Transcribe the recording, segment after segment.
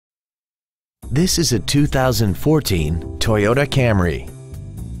This is a 2014 Toyota Camry.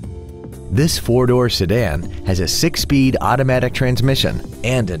 This four-door sedan has a 6-speed automatic transmission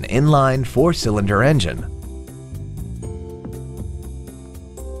and an inline 4-cylinder engine.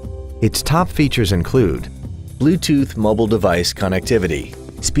 Its top features include Bluetooth mobile device connectivity,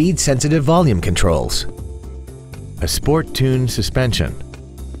 speed-sensitive volume controls, a sport-tuned suspension,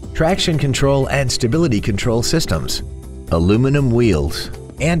 traction control and stability control systems, aluminum wheels,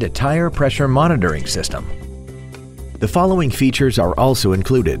 and a tire pressure monitoring system. The following features are also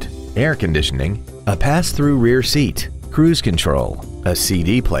included: air conditioning, a pass-through rear seat, cruise control, a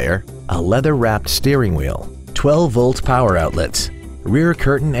CD player, a leather-wrapped steering wheel, 12-volt power outlets, rear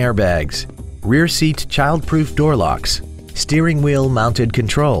curtain airbags, rear seat child-proof door locks, steering wheel mounted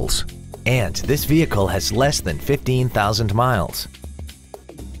controls, and this vehicle has less than 15,000 miles.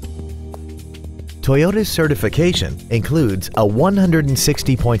 Toyota's certification includes a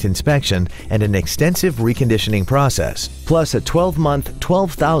 160-point inspection and an extensive reconditioning process, plus a 12-month,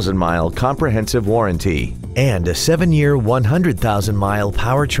 12,000-mile comprehensive warranty and a 7-year, 100,000-mile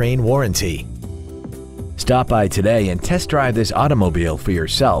powertrain warranty. Stop by today and test drive this automobile for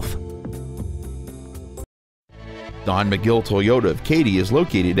yourself. Don McGill Toyota of Katy is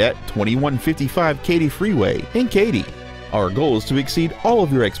located at 2155 Katy Freeway in Katy. Our goal is to exceed all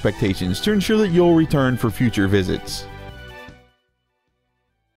of your expectations to ensure that you'll return for future visits.